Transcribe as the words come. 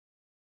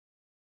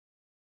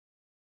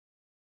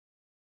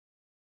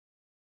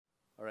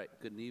All right,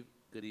 good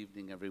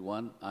evening,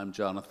 everyone. I'm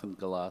Jonathan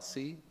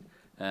Galassi,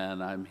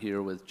 and I'm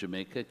here with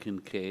Jamaica,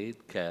 Kincaid,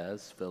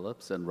 Kaz,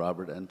 Phillips, and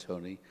Robert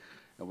Antoni,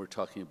 and we're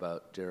talking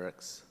about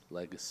Derek's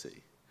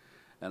legacy.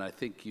 And I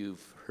think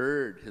you've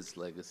heard his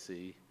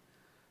legacy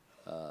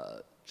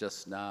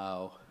just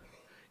now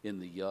in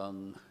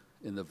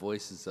the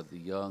voices of the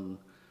young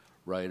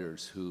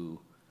writers who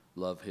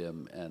love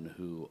him and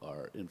who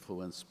are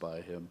influenced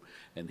by him.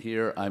 And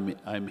here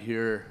I'm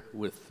here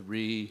with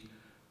three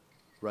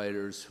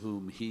writers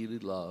whom he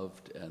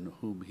loved and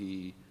whom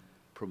he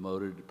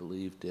promoted,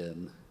 believed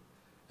in,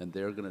 and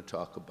they're going to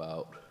talk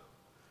about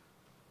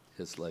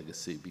his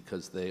legacy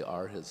because they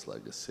are his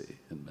legacy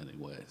in many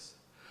ways.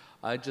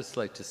 I'd just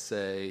like to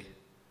say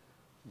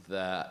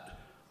that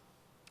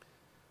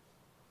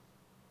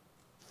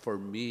for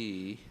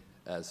me,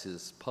 as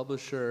his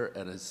publisher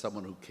and as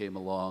someone who came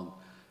along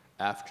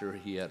after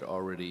he had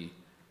already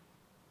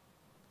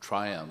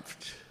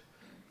triumphed,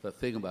 the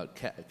thing about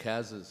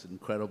Kaz's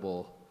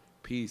incredible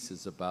piece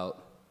is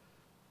about,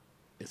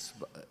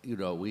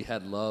 we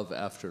had love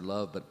after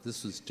love, but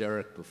this was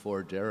Derek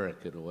before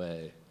Derek in a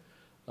way.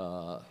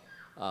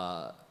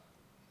 I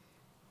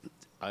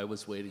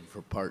was waiting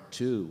for part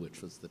two,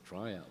 which was the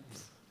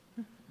triumph,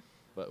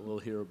 but we'll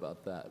hear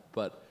about that.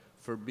 But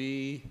for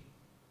me,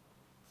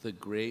 the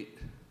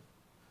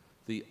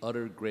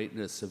utter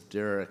greatness of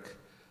Derek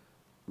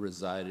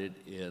resided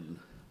in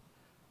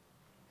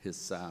his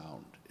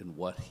sound, in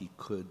what he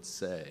could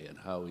say and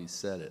how he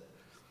said it.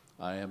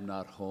 I am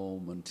not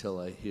home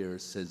until I hear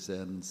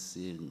Cézanne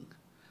sing.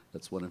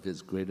 That's one of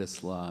his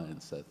greatest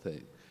lines, I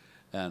think.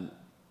 And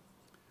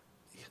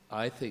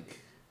I think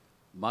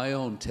my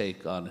own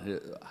take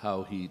on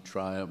how he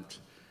triumphed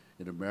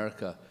in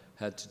America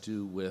had to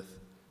do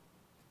with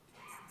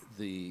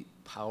the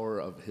power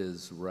of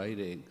his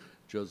writing.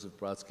 Joseph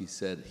Brodsky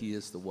said, he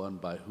is the one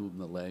by whom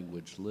the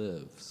language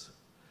lives.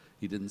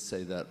 He didn't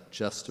say that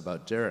just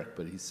about Derek,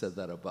 but he said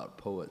that about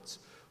poets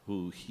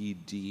who he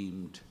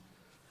deemed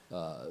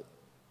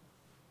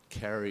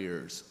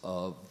carriers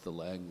of the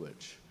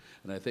language.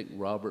 And I think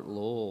Robert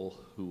Lowell,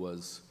 who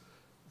was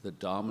the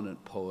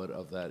dominant poet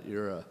of that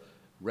era,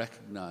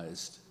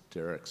 recognized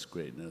Derek's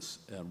greatness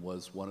and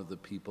was one of the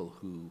people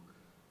who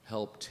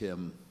helped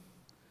him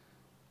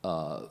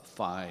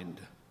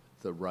find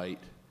the right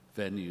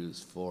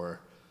venues for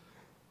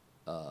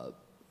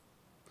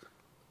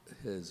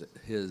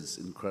his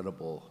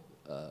incredible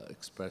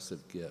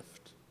expressive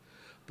gift.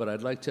 But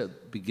I'd like to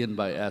begin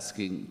by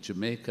asking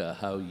Jamaica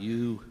how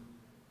you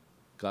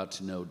got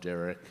to know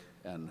Derek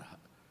and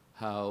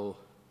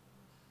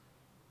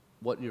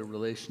what your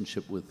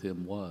relationship with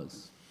him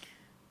was.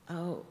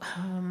 Oh,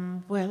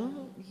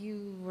 well,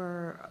 you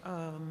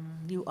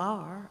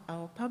are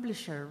our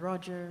publisher,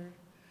 Roger.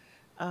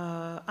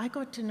 I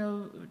got to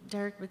know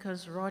Derek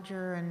because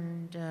Roger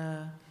and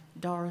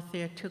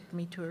Dorothea took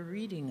me to a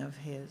reading of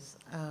his.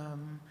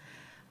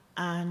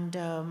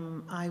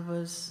 I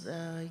was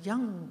a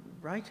young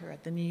writer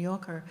at the New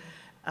Yorker.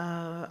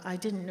 I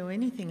didn't know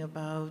anything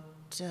about,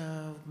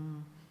 I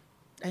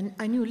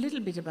knew a little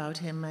bit about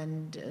him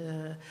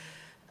and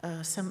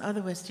some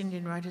other West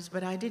Indian writers,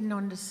 but I didn't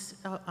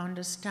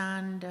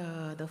understand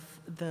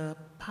the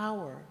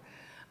power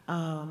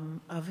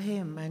of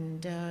him,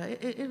 and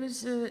it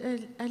was a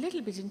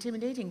little bit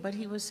intimidating, but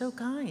he was so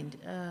kind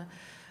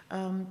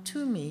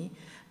to me,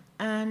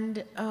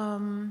 and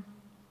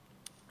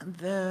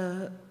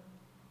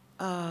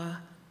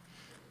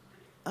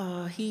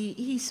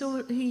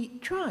he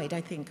tried,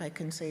 I think I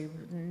can say,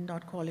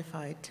 not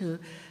qualified, to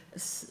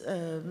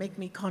make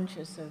me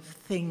conscious of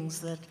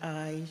things that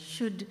I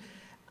should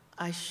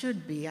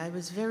be. I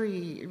was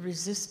very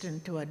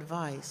resistant to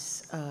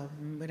advice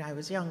when I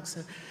was young.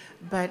 So,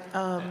 but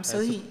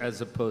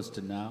as opposed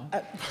to now.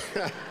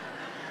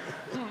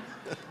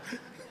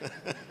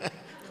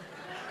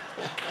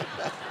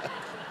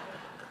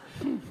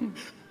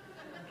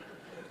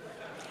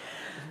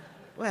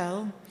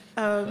 Well,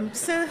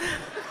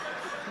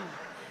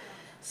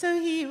 so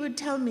he would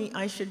tell me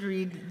I should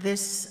read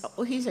this.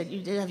 Oh, he said,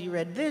 have you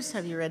read this?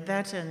 Have you read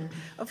that? And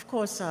of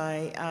course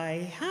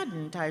I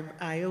hadn't.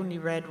 I only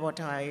read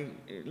what I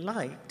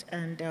liked.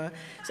 And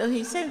so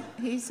he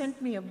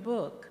sent me a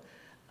book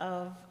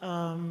of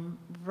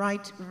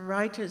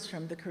writers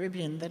from the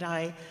Caribbean that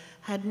I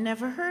had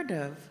never heard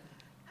of.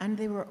 And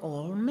they were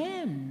all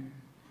men.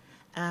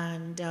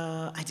 And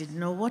I didn't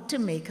know what to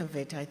make of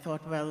it. I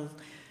thought, well,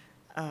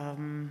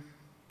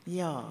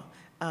 yeah.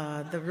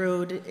 The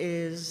road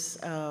is,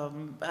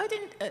 I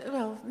didn't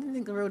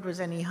think the road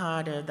was any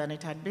harder than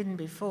it had been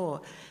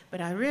before,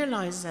 but I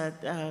realized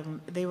that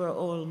they were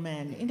all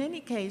men. In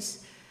any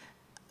case,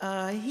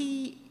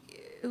 he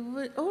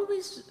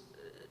always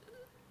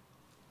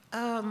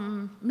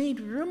made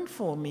room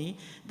for me,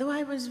 though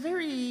I was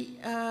very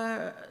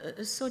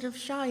sort of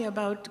shy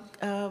about,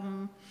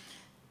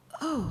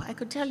 I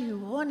could tell you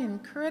one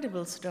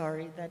incredible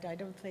story that I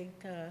don't think,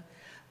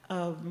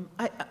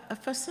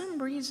 for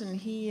some reason,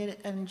 he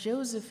and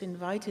Joseph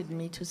invited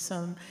me to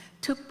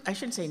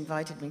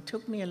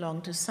took me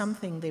along to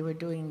something they were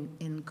doing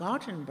in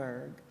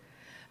Gothenburg.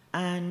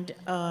 And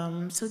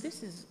so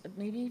this is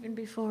maybe even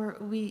before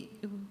we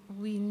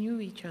knew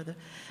each other.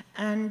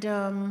 And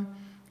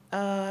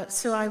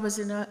so I was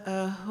in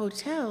a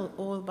hotel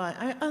all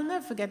by, I'll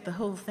never forget the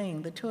whole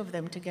thing, the two of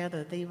them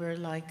together. They were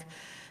like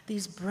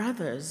these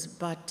brothers,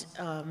 but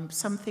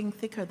something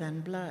thicker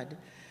than blood.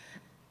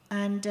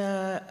 And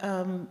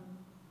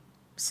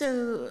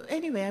so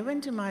anyway, I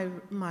went to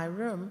my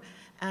room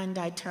and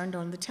I turned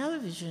on the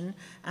television,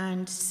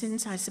 and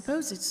since I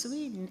suppose it's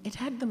Sweden, it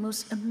had the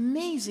most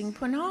amazing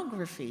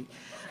pornography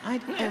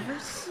I'd ever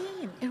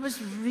seen. It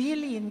was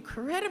really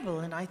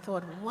incredible, and I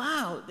thought,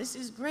 wow, this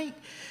is great.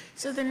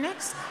 So the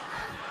next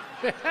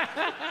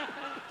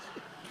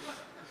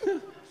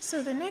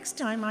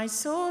time I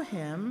saw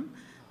him,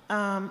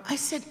 I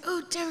said,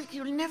 oh, Derek,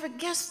 you'll never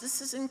guess,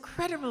 this is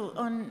incredible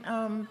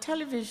on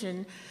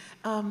television.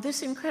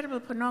 This incredible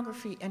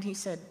pornography. And he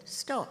said,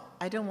 stop,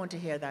 I don't want to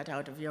hear that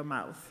out of your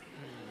mouth.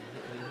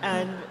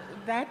 And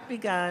that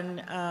began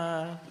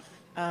a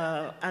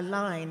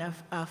line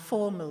of a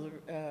formal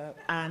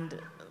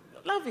and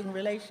loving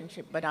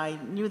relationship. But I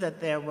knew that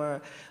there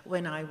were,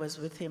 when I was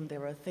with him, there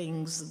were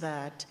things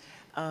that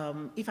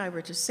if I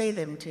were to say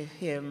them to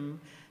him,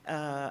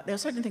 there are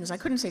certain things I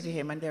couldn't say to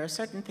him, and there are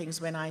certain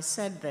things when I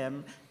said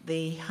them,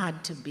 they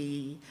had to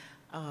be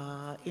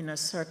in a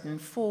certain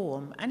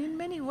form. And in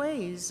many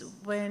ways,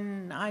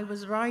 when I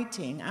was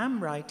writing,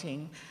 I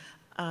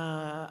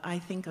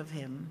think of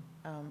him.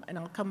 And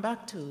I'll come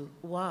back to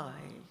why.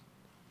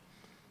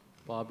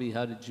 Bobby,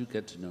 how did you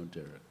get to know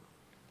Derek?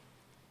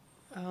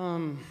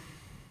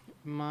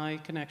 My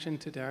connection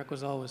to Derek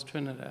was always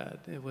Trinidad.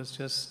 It was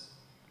just,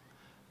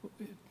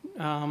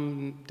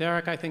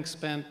 Derek, I think,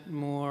 spent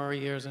more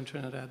years in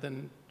Trinidad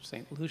than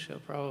St.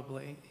 Lucia,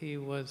 probably.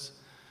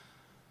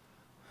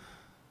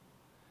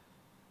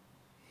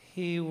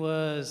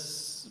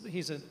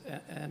 He's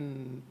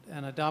an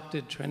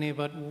adopted Trini,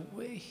 but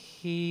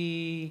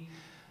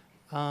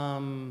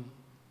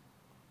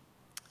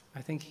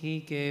I think he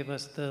gave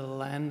us the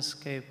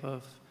landscape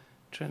of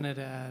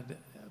Trinidad,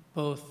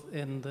 both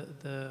in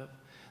the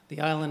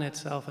island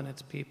itself and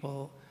its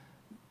people,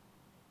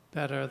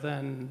 better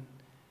than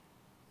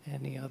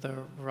any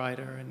other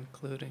writer,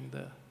 including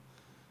the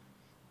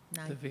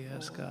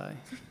VS guy.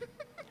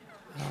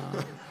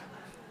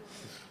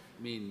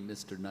 You mean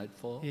Mr.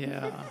 Nightfall?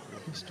 Yeah,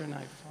 Mr.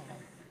 Nightfall.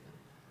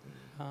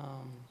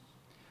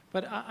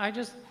 But I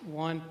just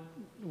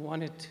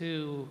wanted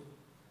to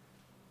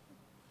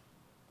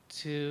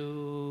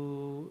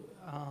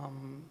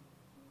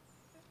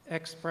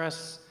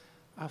express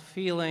a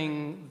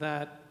feeling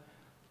that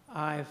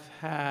I've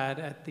had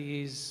at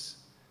these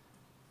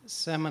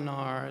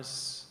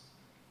seminars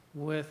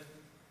with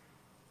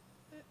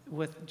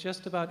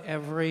just about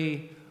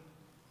every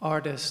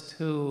artist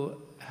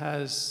who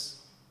has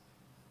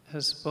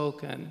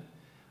spoken.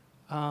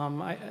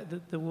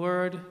 The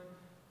word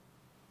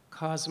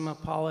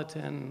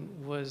cosmopolitan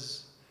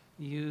was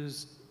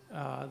used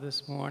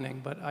this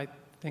morning, but I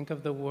think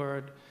of the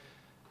word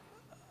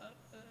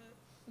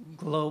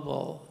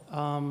global.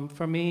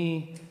 For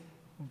me,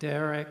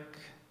 Derek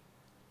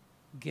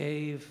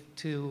gave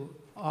to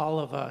all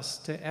of us,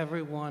 to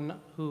everyone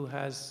who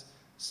has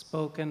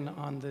spoken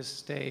on this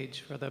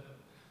stage for the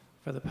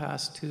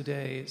past 2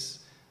 days,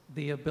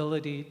 the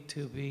ability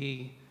to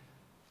be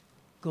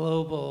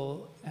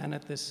global and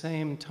at the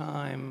same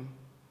time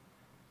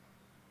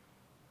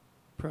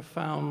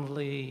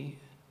profoundly,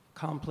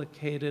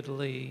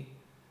 complicatedly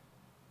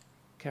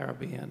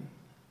Caribbean.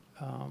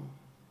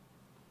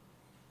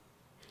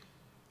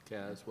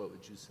 Kaz, what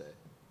would you say?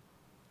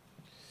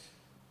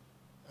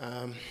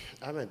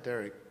 I met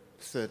Derek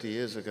 30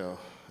 years ago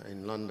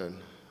in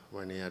London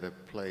when he had a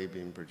play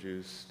being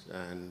produced,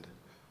 and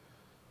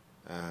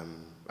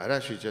I'd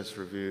actually just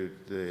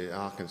reviewed the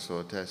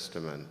Arkansas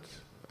Testament,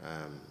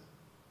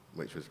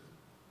 which was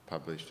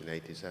published in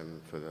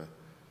 '87 for the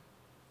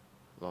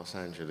Los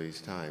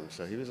Angeles Times.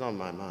 So he was on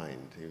my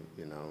mind.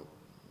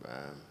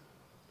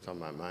 It's on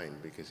my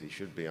mind because he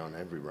should be on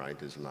every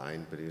writer's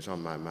mind, but he was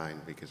on my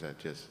mind because I'd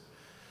just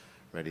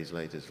read his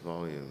latest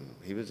volume.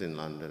 He was in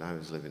London. I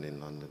was living in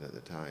London at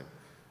the time,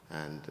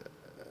 and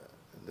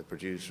the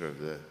producer of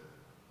the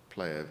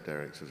play of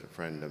Derek's was a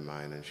friend of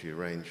mine, and she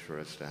arranged for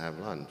us to have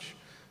lunch.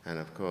 And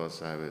of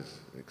course, I was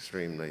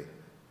extremely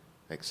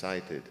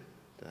excited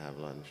to have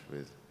lunch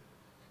with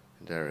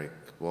Derek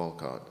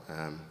Walcott.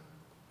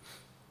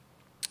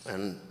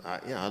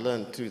 I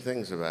learned two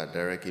things about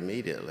Derek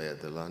immediately at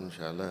the lunch.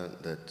 I learned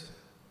that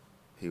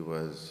he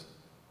was,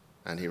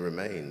 and he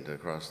remained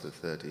across the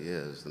 30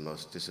 years, the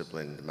most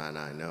disciplined man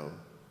I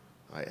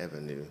ever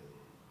knew.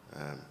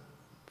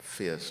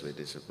 Fiercely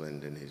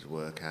disciplined in his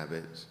work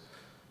habits.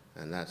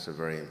 And that's a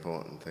very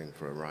important thing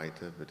for a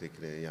writer,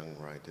 particularly a young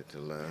writer, to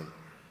learn.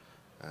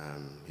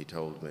 He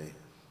told me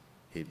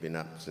he'd been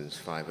up since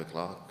 5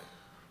 o'clock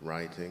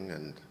writing,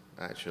 and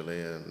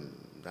actually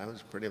that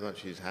was pretty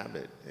much his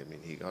habit. I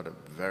mean, he got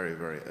up very,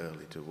 very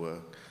early to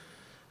work,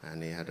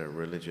 and he had a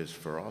religious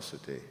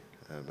ferocity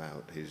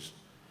about his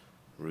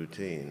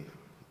routine.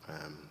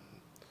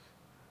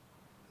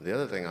 The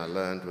other thing I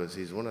learned was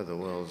he's one of the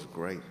world's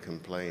great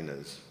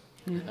complainers.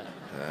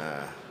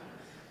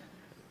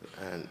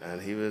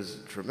 And he was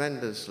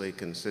tremendously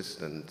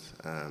consistent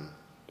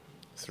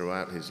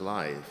throughout his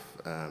life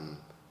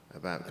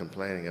about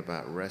complaining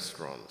about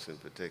restaurants in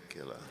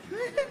particular.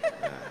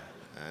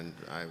 And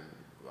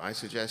I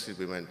suggested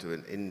we went to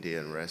an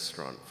Indian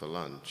restaurant for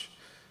lunch,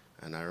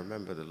 and I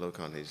remember the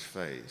look on his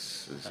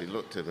face as he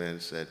looked at me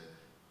and said,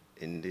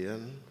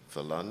 "Indian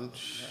for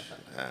lunch?"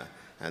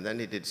 And then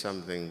he did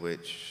something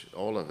which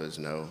all of us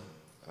know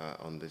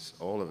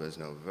all of us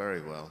know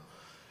very well,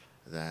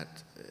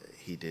 that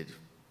he did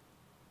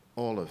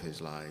all of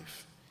his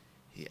life.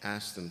 He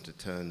asked them to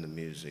turn the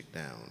music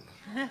down.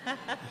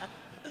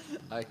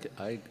 I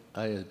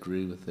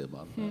agree with him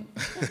on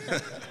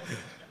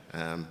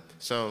that.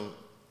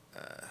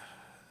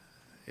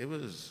 It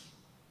was,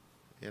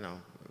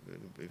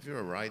 if you're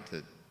a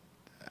writer,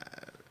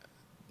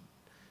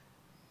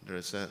 there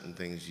are certain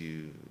things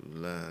you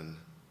learn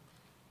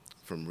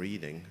from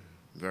reading,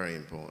 very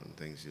important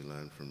things you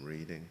learn from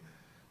reading.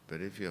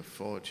 But if you're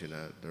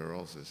fortunate, there are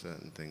also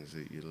certain things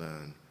that you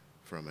learn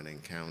from an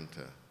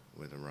encounter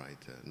with a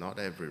writer. Not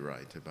every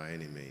writer by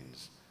any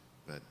means,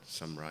 but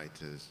some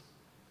writers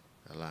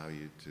allow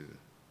you to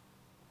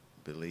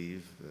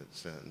believe that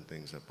certain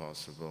things are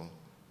possible.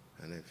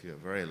 And if you're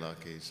very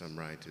lucky, some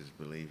writers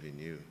believe in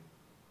you.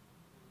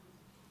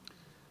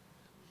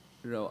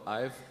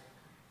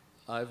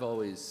 I've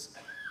always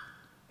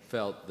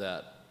felt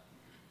that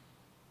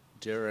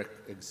Derek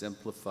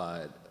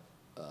exemplified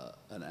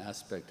an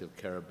aspect of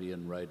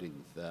Caribbean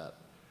writing that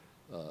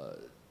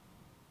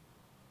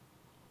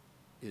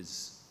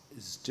is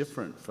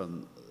different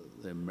from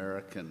the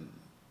American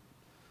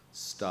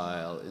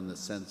style, in the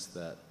sense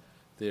that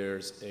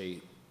there's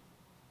a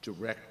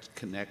direct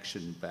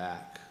connection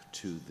back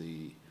to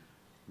the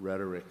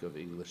rhetoric of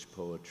English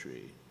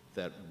poetry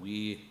that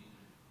we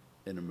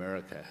in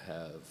America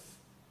have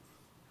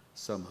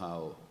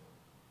somehow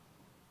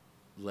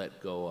let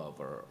go of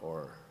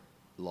or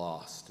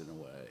lost in a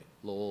way.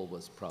 Lowell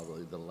was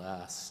probably the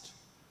last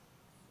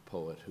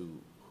poet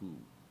who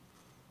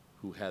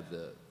had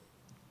the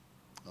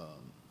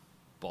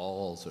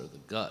balls or the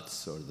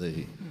guts or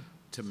the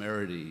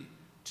temerity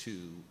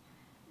to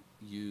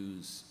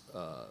use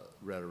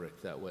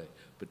rhetoric that way.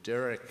 But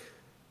Derek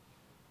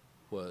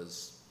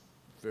was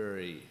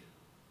very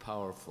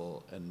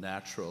powerful and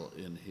natural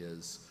in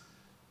his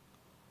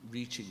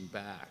reaching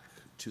back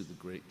to the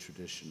great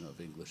tradition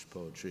of English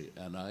poetry.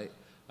 And I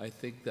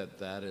think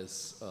that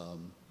is,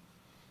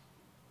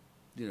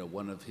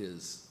 one of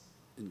his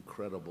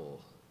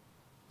incredible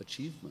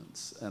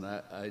achievements. And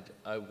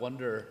I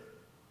wonder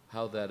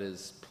how that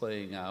is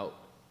playing out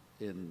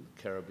in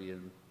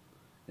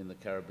the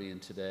Caribbean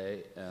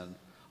today. And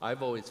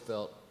I've always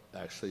felt,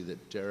 actually,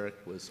 that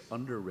Derek was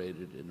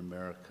underrated in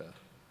America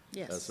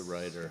as a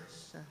writer.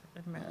 Yes,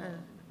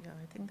 yeah,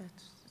 I think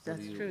that's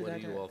true. What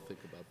do you all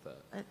think about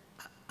that?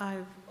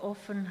 I've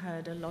often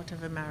heard a lot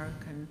of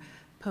American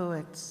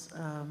poets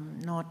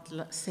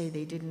say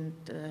they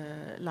didn't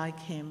like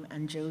him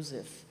and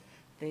Joseph.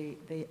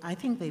 I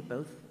think they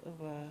both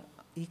were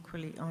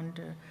equally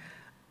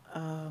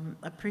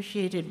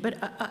appreciated. But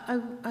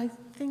I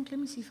think, let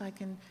me see if I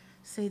can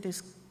say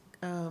this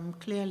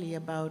clearly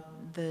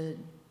about the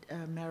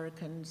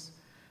Americans.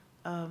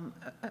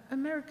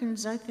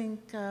 Americans, I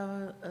think,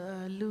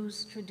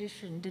 lose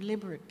tradition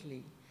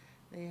deliberately.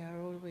 They are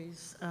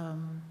always, I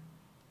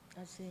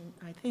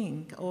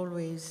think,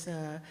 always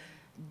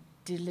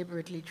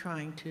deliberately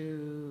trying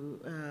to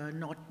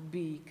not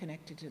be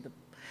connected to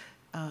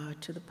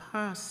the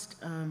past.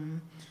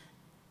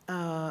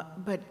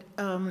 But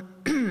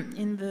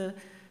in the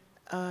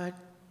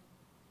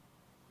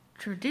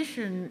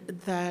tradition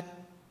that,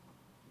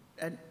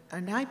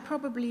 and I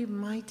probably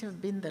might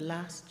have been the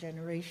last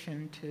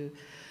generation to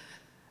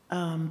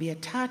be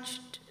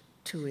attached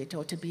to it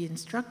or to be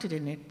instructed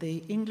in it,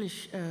 the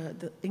English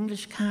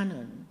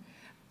canon.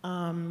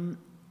 And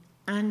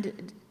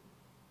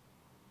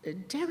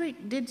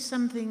Derek did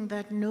something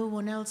that no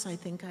one else, I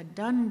think, had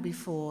done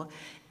before.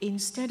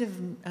 Instead of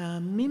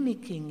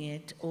mimicking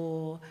it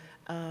or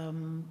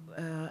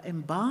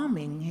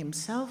embalming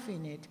himself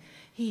in it,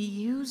 he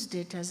used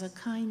it as a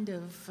kind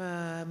of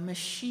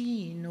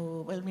machine,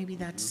 or, well, maybe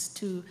that's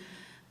too,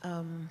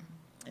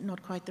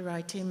 not quite the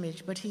right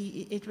image, but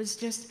it was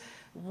just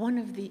one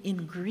of the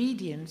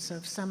ingredients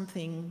of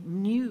something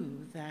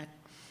new that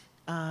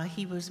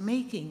he was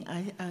making.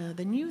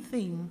 The new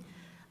thing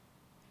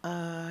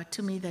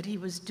to me that he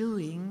was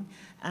doing,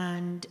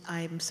 and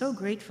I'm so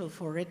grateful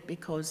for it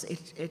because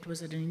it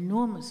was an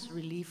enormous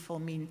relief for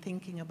me in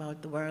thinking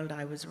about the world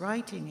I was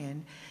writing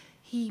in.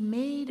 He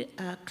made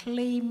a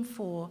claim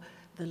for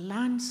the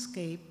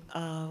landscape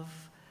of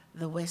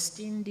the West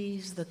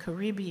Indies, the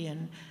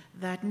Caribbean,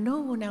 that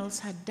no one else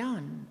had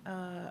done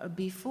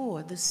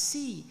before. The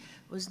sea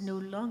was no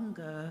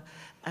longer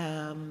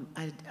a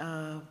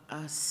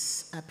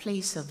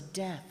place of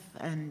death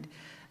and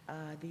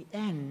the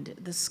end.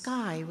 The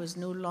sky was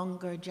no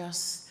longer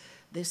just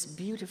this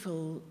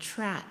beautiful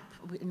trap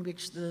in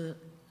which the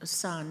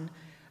sun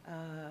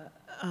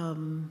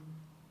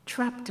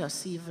trapped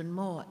us even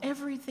more.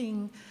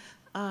 Everything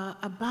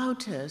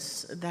about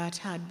us that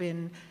had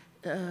been,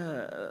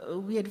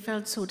 we had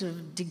felt sort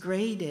of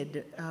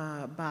degraded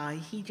by,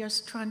 he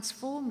just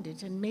transformed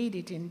it and made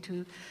it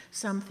into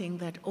something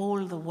that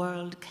all the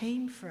world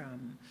came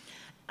from.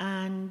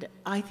 And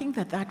I think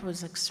that that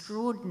was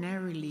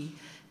extraordinarily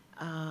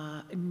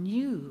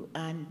new,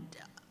 and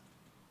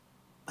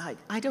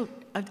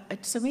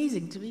it's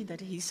amazing to me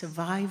that he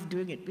survived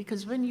doing it,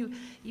 because when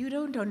you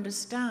don't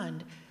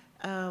understand,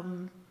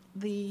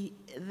 the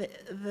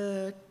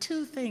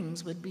two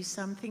things would be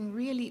something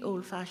really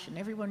old-fashioned,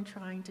 everyone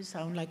trying to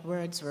sound like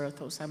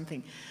Wordsworth or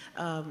something,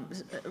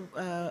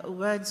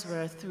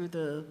 Wordsworth through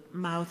the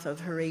mouth of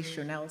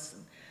Horatio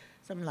Nelson,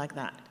 something like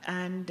that,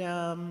 and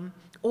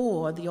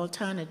or the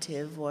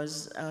alternative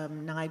was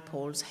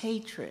Naipaul's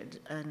hatred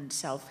and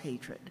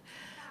self-hatred.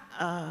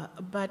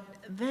 But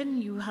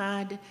then you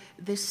had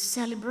this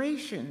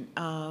celebration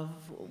of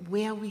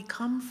where we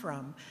come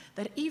from,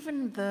 that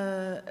even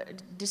the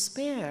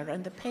despair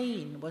and the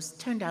pain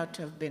turned out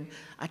to have been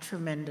a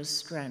tremendous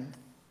strength.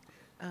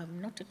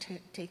 Not to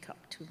take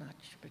up too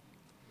much, but...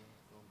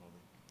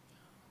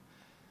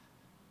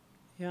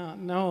 Yeah,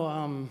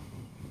 no,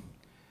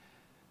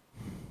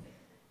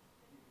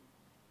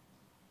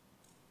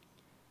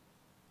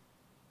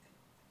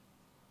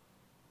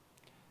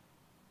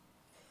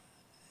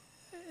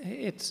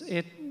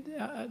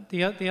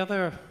 the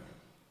other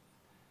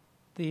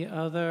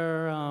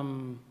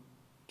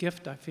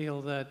gift I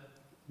feel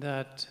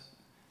that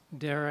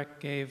Derek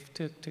gave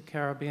to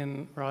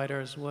Caribbean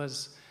writers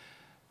was,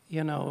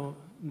 you know,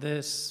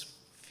 this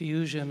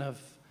fusion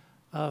of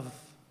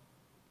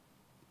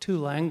two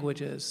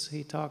languages.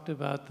 He talked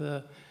about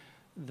the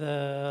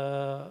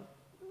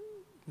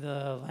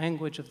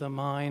language of the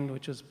mind,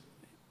 which is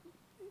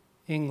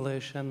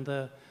English, and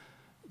the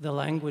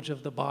language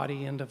of the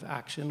body and of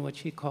action,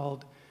 which he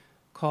called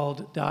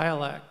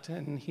dialect.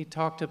 And he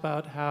talked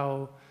about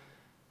how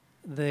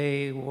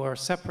they were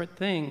separate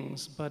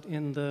things, but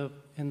in the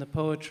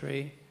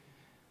poetry,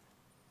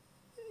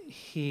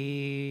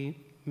 he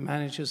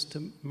manages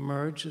to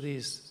merge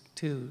these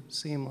two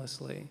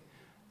seamlessly.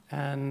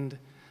 And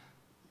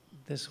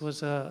this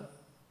was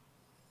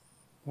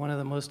one of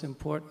the most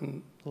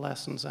important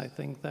lessons, I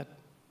think, that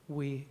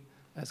we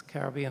as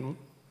Caribbean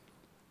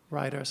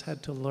writers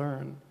had to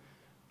learn,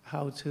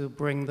 how to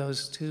bring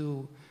those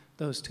two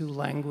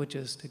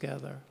languages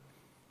together.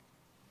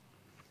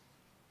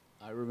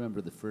 I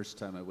remember the first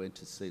time I went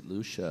to St.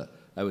 Lucia,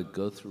 I would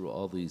go through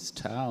all these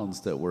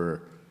towns that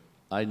were,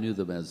 I knew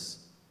them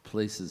as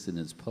places in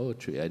his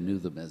poetry, I knew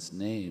them as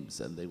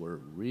names, and they were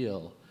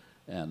real,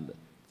 and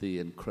the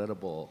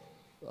incredible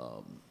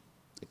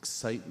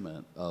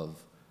excitement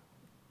of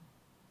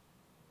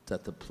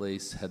that the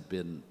place had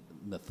been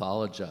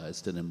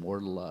mythologized and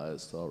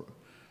immortalized.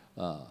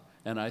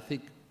 And I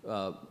think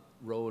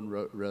Rowan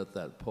wrote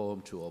that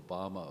poem to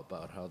Obama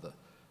about how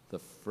the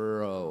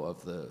furrow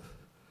of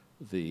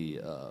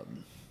the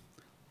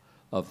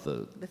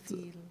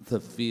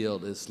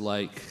field is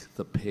like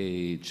the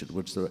page, in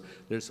which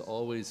there's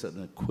always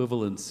an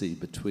equivalency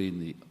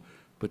between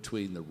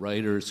the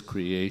writer's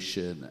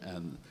creation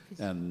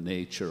and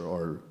nature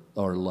or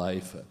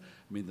life.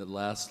 I mean, the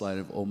last line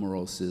of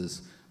Omeros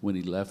is, when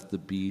he left the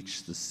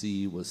beach, the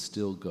sea was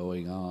still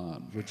going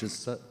on, which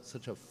is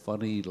such a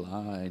funny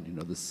line. You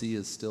know, the sea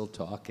is still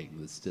talking.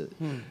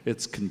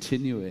 It's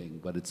continuing,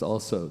 but it's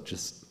also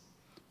just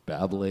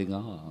babbling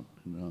on,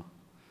 you know.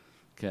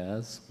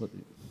 Kaz, what?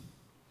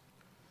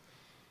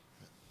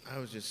 I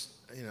was just,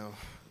 you know,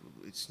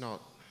 it's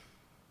not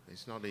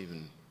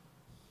even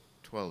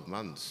 12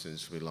 months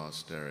since we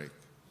lost Derek.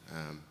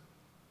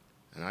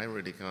 And I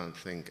really can't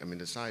think, I mean,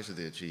 the size of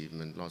the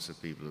achievement, lots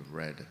of people have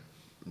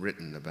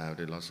written about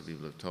it, lots of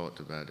people have talked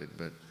about it,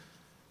 but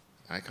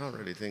I can't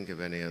really think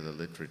of any other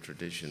literary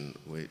tradition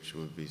which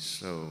would be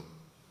so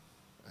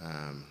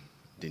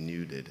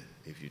denuded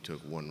if you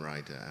took one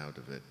writer out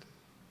of it.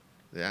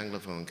 The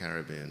Anglophone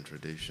Caribbean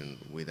tradition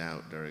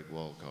without Derek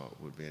Walcott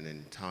would be an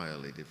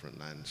entirely different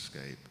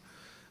landscape.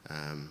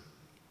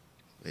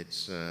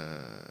 It's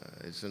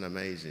an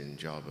amazing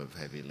job of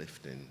heavy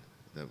lifting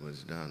that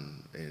was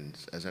done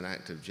as an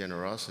act of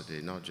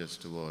generosity, not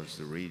just towards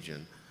the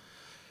region,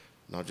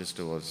 not just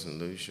towards St.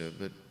 Lucia,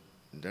 but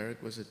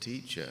Derek was a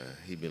teacher.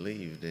 He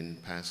believed in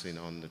passing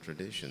on the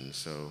tradition,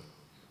 so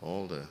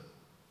all the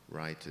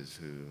writers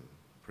who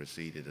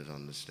preceded us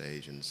on the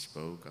stage and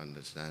spoke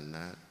understand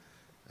that,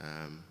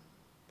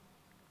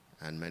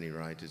 and many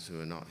writers who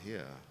are not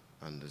here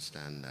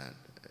understand that.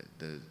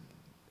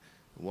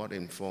 What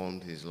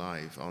informed his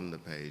life on the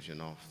page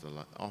and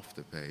off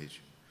the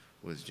page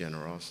was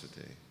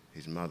generosity.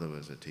 His mother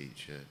was a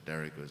teacher,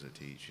 Derek was a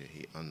teacher.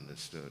 He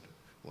understood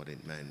what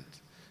it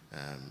meant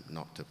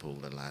not to pull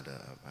the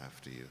ladder up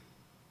after you.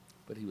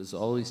 But he was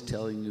always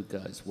telling you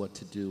guys what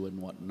to do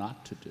and what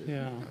not to do.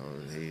 Yeah. Oh,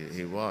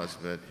 he was,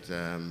 but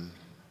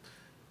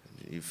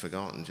you've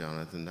forgotten,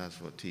 Jonathan,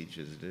 that's what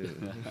teachers do.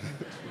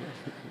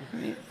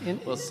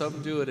 Well,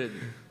 some do it in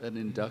an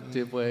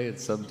inductive way and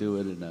some do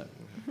it in a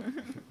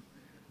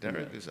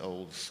Derek is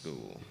old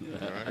school,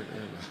 right?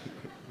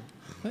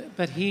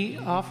 But he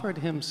offered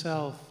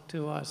himself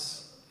to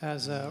us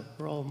as a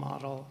role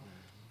model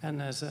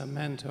and as a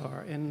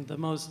mentor in the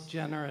most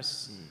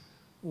generous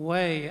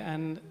way.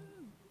 And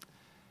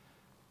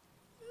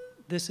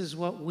this is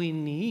what we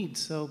need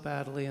so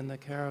badly in the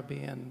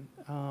Caribbean,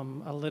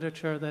 a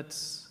literature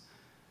that's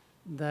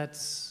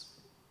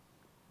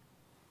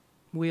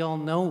we all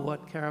know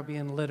what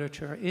Caribbean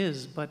literature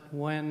is, but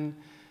when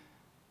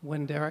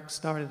Derek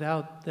started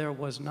out, there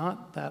was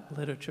not that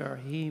literature.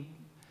 He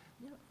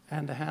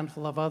and a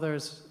handful of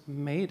others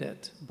made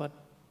it, but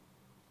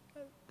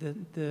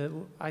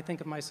I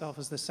think of myself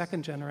as the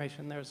second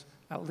generation. There's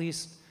at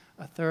least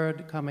a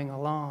third coming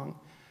along,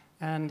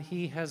 and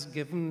he has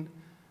given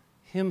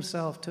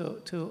himself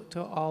to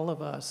all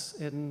of us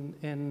in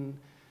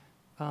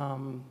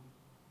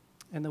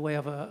the way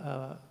of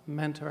a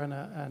mentor and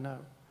a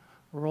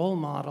role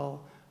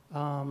model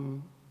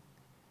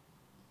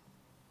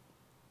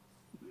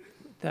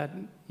that,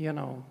 you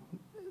know,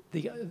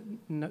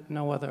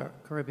 no other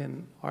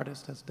Caribbean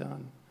artist has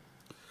done.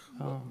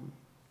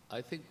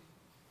 I think,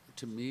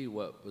 to me,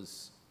 what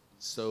was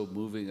so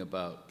moving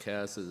about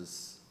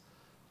Kaz's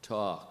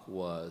talk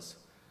was,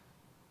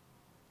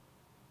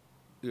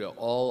 you know,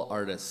 all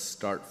artists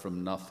start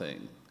from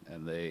nothing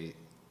and they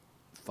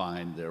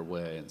find their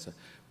way, and so,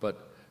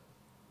 but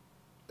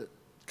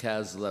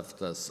Kaz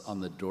left us on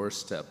the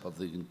doorstep of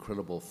the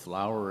incredible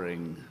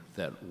flowering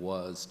that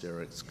was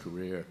Derek's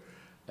career,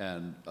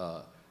 and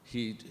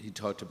he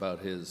talked about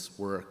his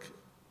work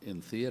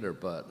in theater,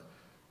 but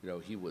you know,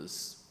 he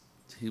was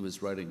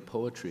writing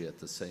poetry at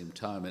the same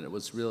time, and it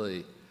was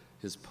really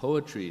his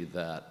poetry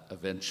that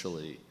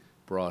eventually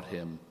brought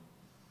him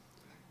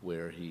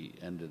where he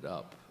ended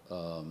up.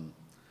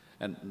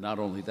 And not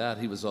only that,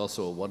 he was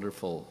also a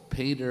wonderful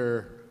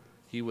painter.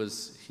 He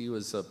was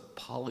a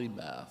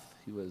polymath.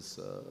 He was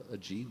a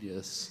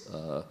genius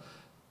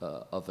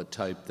of a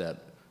type that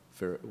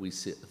we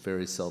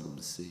very seldom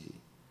see.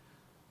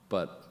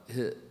 But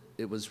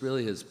it was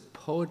really his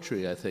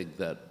poetry, I think,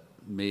 that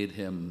made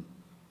him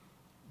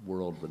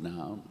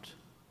world-renowned.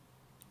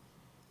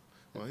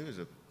 Well, he was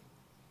a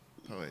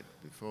poet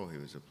before he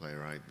was a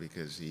playwright,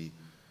 because he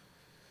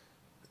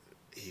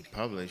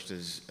published,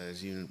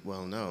 as you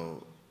well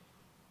know,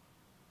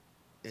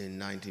 in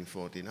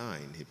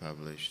 1949, he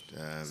published...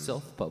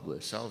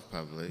 Self-published.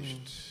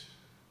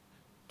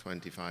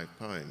 25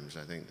 poems,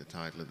 I think the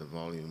title of the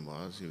volume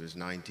was. He was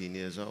 19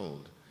 years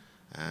old.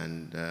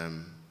 And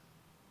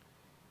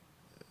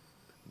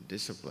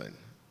discipline.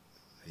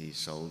 He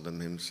sold them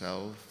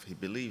himself. He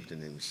believed in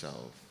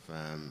himself.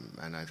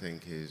 And I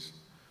think his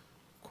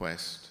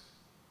quest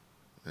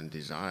and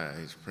desire,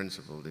 his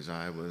principal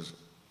desire, was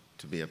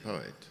to be a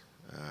poet.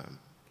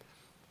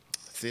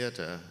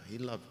 Theater, he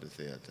loved the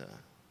theater.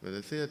 But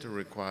the theater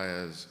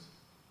requires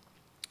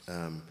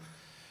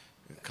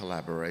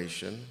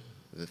collaboration.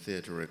 The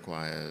theater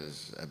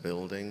requires a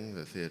building.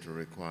 The theater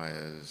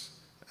requires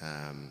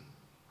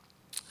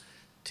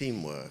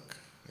teamwork.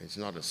 It's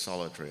not a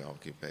solitary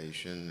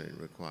occupation. It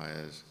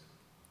requires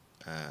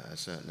a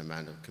certain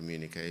amount of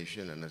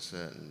communication and a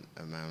certain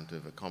amount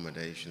of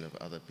accommodation of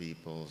other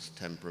people's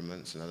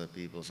temperaments and other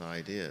people's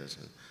ideas,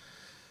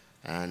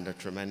 and a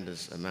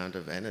tremendous amount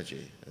of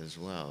energy as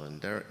well.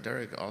 And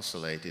Derek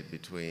oscillated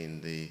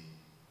between the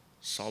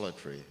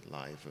solitary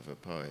life of a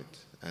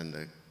poet and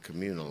the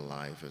communal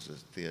life as a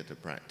theater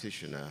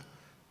practitioner.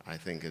 I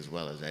think as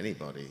well as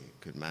anybody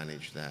could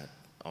manage that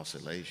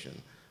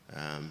oscillation.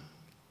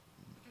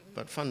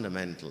 But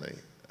fundamentally,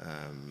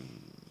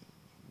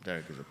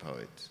 Derek is a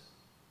poet.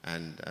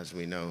 And as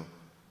we know,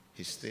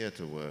 his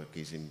theater work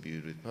is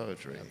imbued with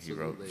poetry. Absolutely. He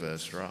wrote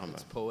verse drama.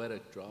 It's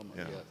poetic drama,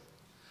 Yeah. yeah.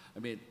 I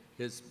mean,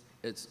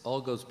 it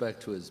all goes back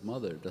to his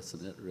mother,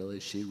 doesn't it,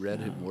 really? She read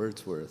him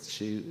Wordsworth.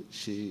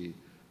 She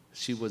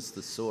was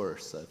the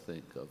source, I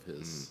think, of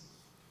his...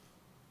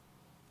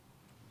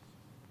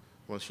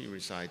 Well, she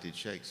recited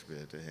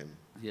Shakespeare to him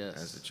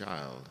as a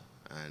child,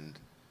 and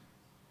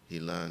he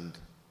learned...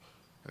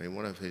 I mean,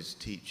 one of his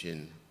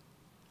teaching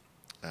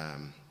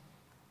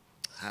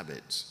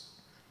habits,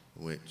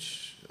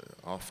 which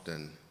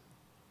often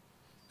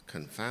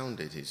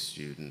confounded his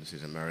students,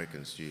 his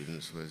American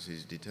students, was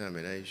his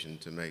determination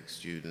to make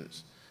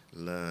students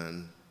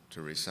learn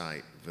to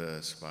recite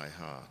verse by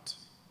heart.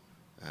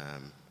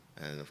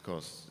 And of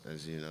course,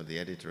 as you know, the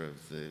editor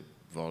of the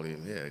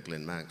volume here,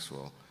 Glyn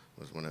Maxwell,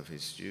 was one of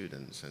his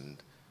students,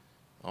 and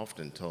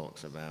often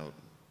talks about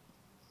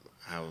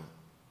how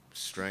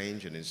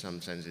strange and in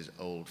some senses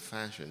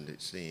old-fashioned it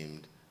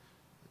seemed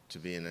to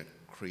be in a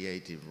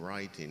creative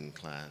writing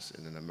class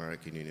in an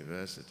American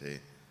university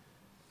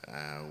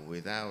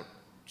without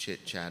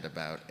chit-chat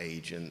about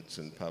agents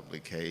and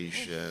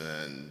publication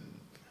and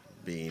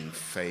being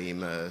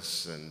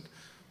famous and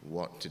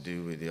what to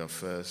do with your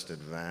first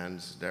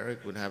advance.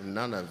 Derek would have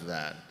none of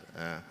that.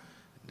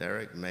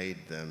 Derek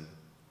made them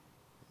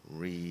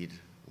read,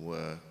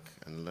 work,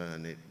 and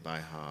learn it by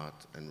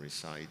heart and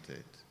recite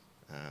it.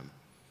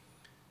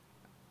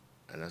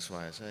 And that's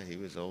why I say he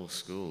was old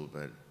school,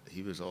 but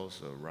he was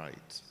also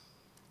right.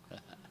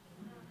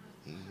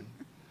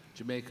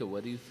 Jamaica,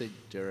 what do you think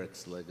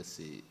Derek's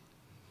legacy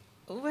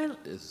Well,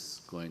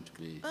 is going to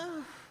be?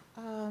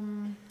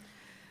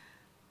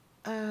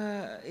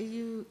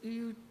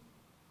 You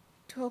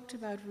talked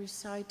about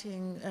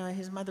reciting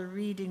his mother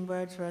reading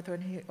Wordsworth,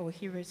 or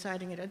he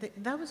reciting it. I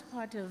think that was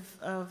part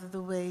of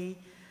the way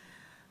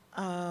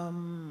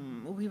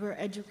we were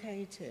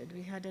educated.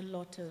 We had a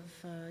lot of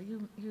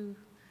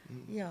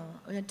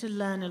we had to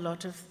learn a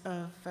lot of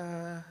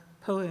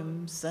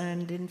poems,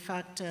 and in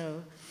fact,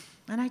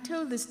 and I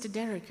told this to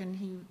Derek, and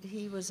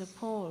he was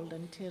appalled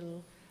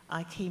until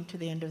I came to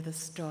the end of the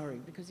story,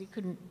 because he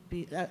couldn't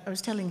be. I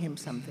was telling him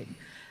something,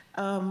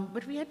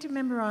 but we had to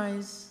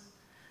memorize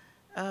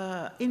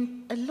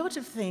in a lot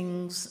of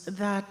things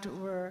that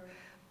were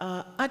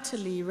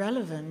utterly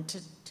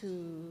relevant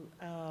to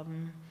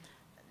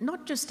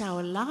not just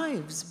our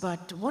lives,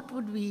 but what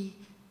would we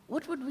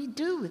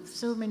do with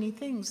so many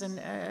things, and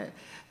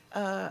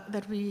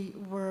that we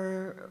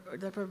were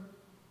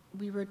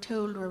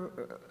told, or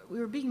we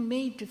were being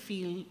made to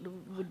feel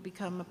would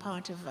become a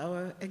part of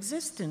our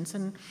existence.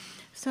 And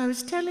so I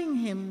was telling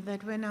him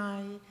that when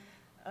I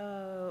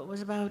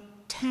was about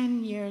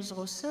 10 years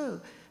or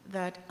so,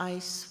 that I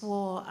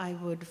swore I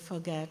would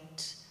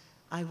forget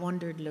I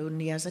Wandered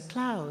Lonely as a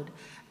Cloud,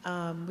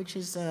 which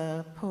is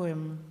a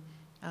poem.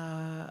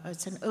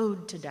 It's an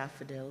ode to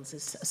daffodils,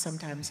 is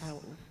sometimes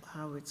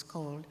how it's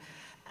called.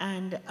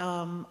 And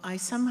I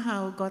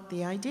somehow got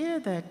the idea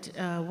that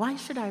why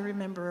should I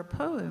remember a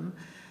poem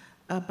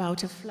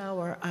about a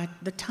flower I, at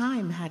the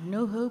time, had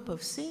no hope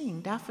of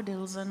seeing?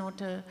 Daffodils are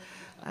not a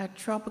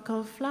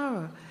tropical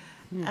flower.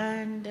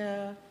 And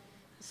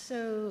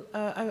so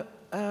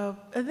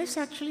this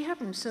actually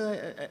happened.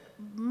 So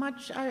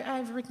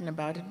I've written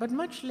about it, but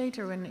much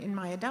later in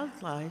my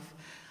adult life,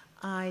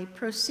 I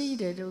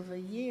proceeded over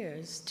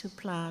years to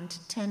plant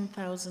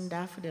 10,000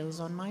 daffodils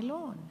on my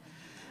lawn.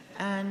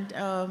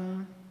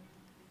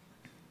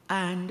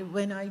 And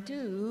when I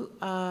do,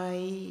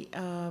 I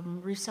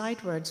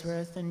recite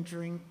Wordsworth and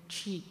drink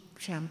cheap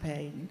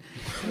champagne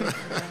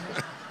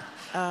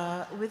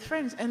with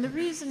friends. And the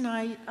reason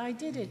I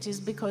did it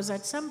is because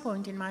at some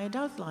point in my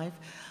adult life,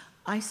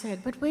 I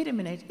said, but wait a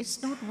minute,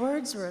 it's not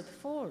Wordsworth's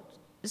fault.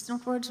 It's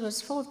not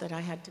Wordsworth's fault that I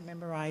had to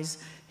memorize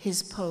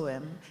his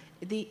poem.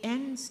 The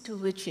ends to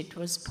which it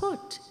was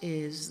put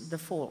is the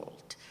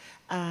fault.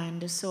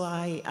 And so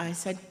I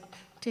said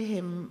to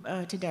him,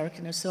 to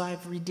Derek, so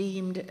I've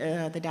redeemed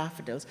the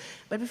daffodils.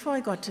 But before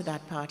I got to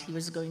that part, he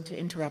was going to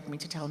interrupt me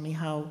to tell me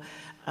how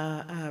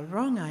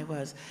wrong I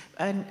was.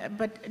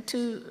 But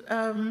to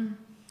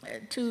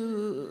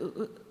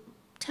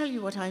tell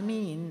you what I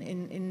mean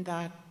in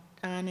that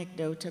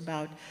anecdote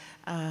about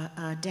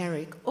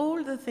Derek,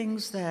 all the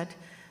things that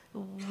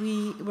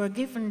we were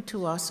given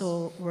to us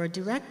or were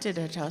directed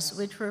at us,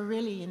 which were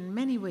really in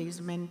many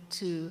ways meant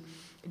to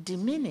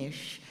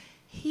diminish,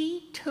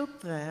 he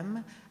took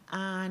them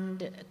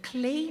and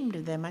claimed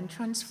them and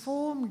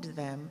transformed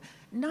them.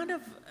 None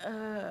of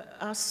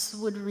us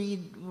would read,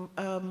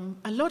 a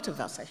lot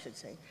of us, I should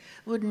say,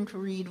 wouldn't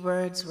read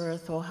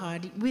Wordsworth or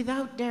Hardy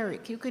without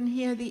Derek. You can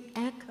hear the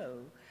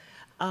echo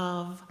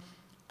of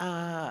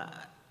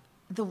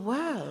the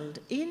world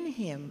in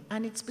him,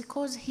 and it's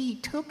because he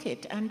took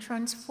it and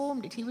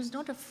transformed it. He was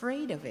not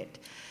afraid of it.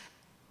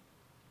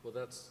 Well,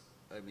 that's,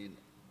 I mean,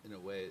 in a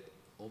way,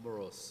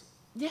 Omeros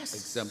Yes.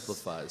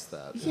 exemplifies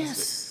that.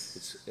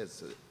 Yes.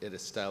 It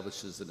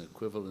establishes an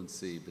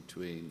equivalency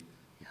between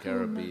the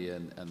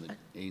Caribbean and the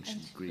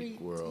ancient Greek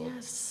world.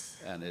 Yes.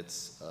 And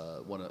it's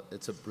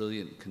it's a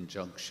brilliant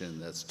conjunction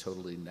that's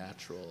totally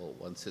natural.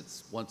 Once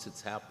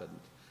it's happened,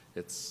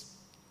 it's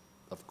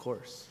of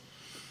course.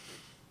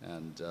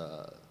 And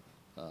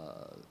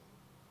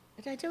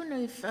but I don't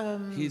know if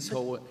he's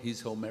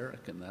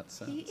Homeric in that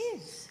sense.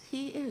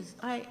 He is.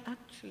 I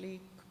actually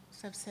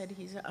have said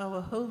he's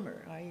our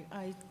Homer.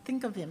 I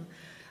think of him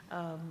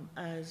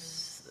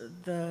as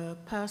the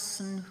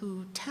person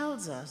who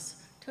told us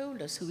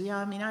who we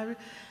are. I mean,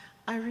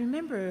 I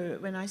remember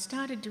when I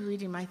started to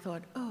read him, I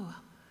thought, oh,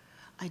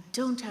 I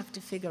don't have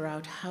to figure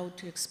out how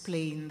to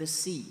explain the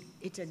sea.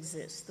 It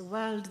exists. The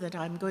world that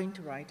I'm going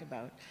to write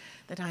about,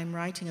 that I'm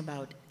writing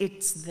about,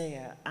 it's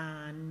there.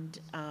 And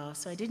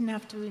so I didn't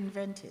have to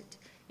invent it.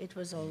 It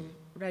was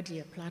already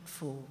a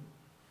platform.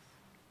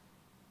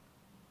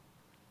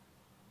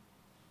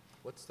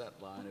 What's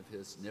that line of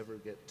his? Never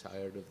get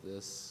tired of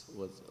this.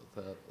 Was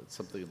that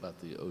something about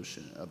the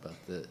ocean, about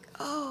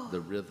the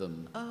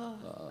rhythm?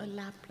 A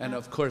lap. And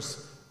of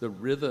course, the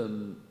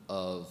rhythm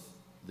of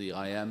the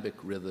iambic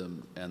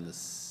rhythm and the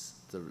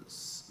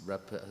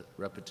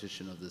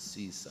repetition of the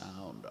sea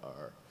sound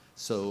are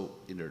so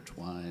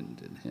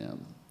intertwined in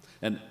him.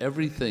 And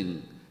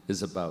everything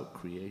is about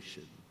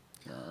creation,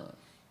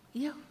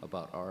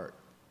 about art,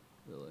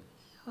 really.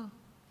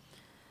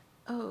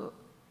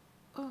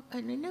 Oh,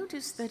 and I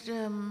noticed that,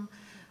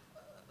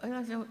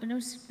 I've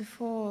noticed it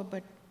before,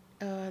 but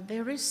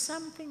there is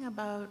something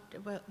about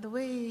the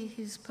way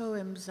his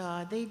poems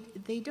are.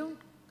 They don't,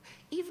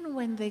 even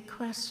when they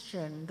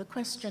question, the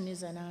question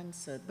is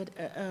unanswered. But,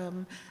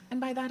 and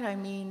by that I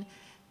mean,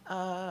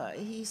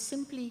 he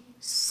simply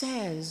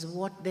says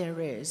what there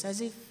is,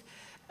 as if,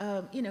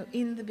 you know,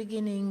 in the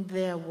beginning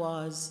there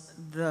was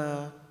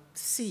the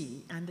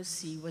sea, and the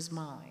sea was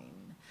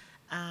mine.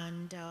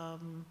 And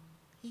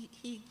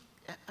he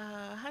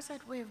has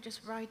that way of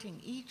just writing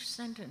each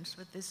sentence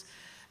with this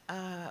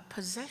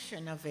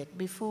possession of it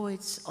before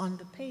it's on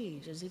the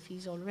page, as if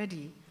he's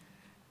already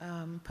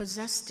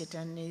possessed it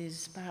and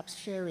is perhaps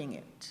sharing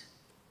it.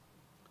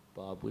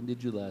 Bob, when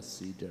did you last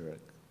see Derek?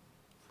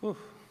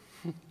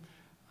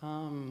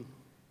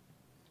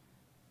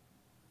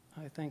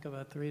 I think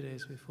about 3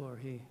 days before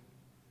he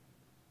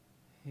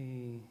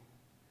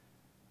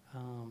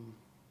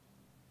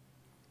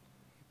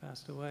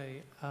passed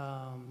away,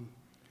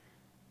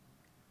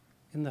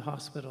 in the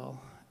hospital,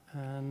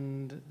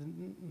 and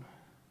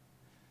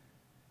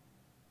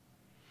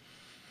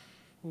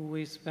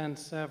we spent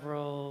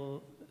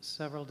several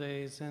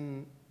days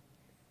in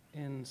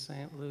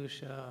St.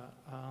 Lucia,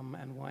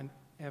 and went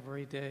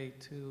every day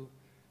to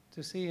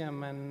see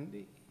him,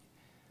 and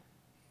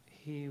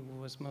he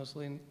was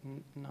mostly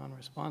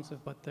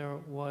non-responsive, but there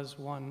was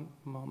one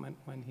moment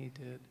when he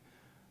did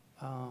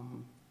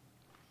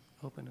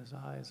open his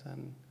eyes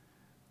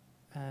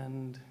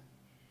and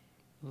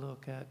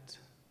look at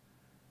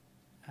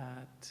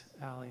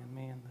Allie and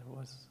me, and there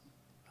was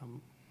a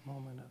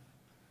moment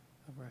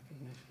of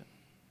recognition.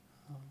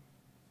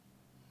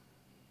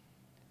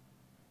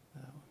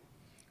 That one.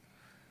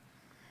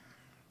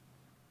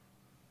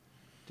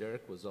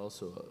 Derek was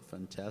also a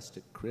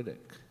fantastic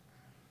critic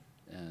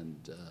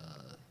and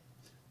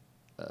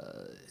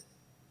a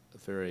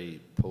very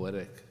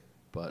poetic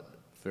but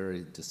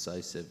very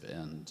decisive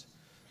and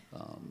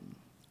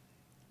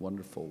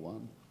wonderful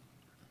one.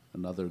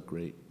 Another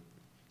great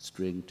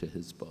string to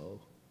his bow.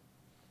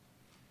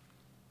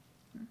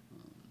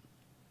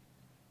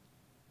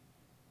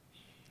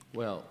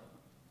 Well,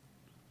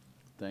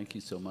 thank you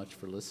so much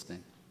for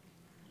listening.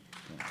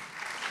 Yeah.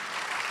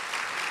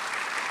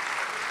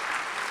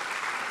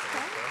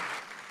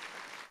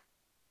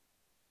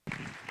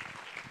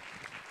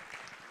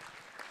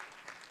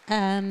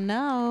 And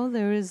now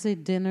there is a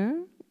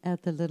dinner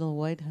at the Little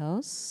White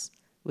House,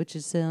 which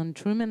is on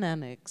Truman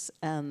Annex.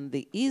 And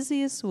the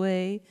easiest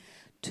way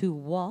to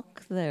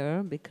walk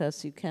there,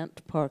 because you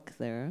can't park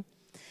there,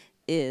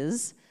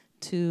 is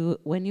to,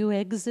 when you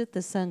exit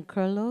the San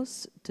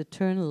Carlos, to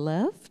turn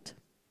left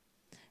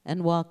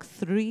and walk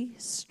 3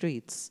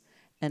 streets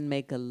and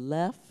make a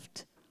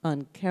left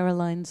on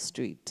Caroline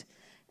Street.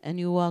 And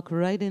you walk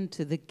right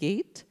into the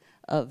gate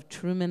of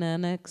Truman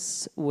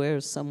Annex, where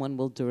someone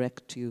will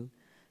direct you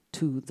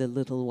to the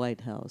Little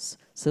White House.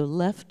 So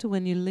left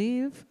when you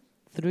leave,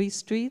 3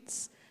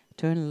 streets,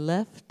 turn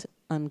left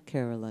on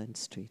Caroline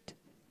Street.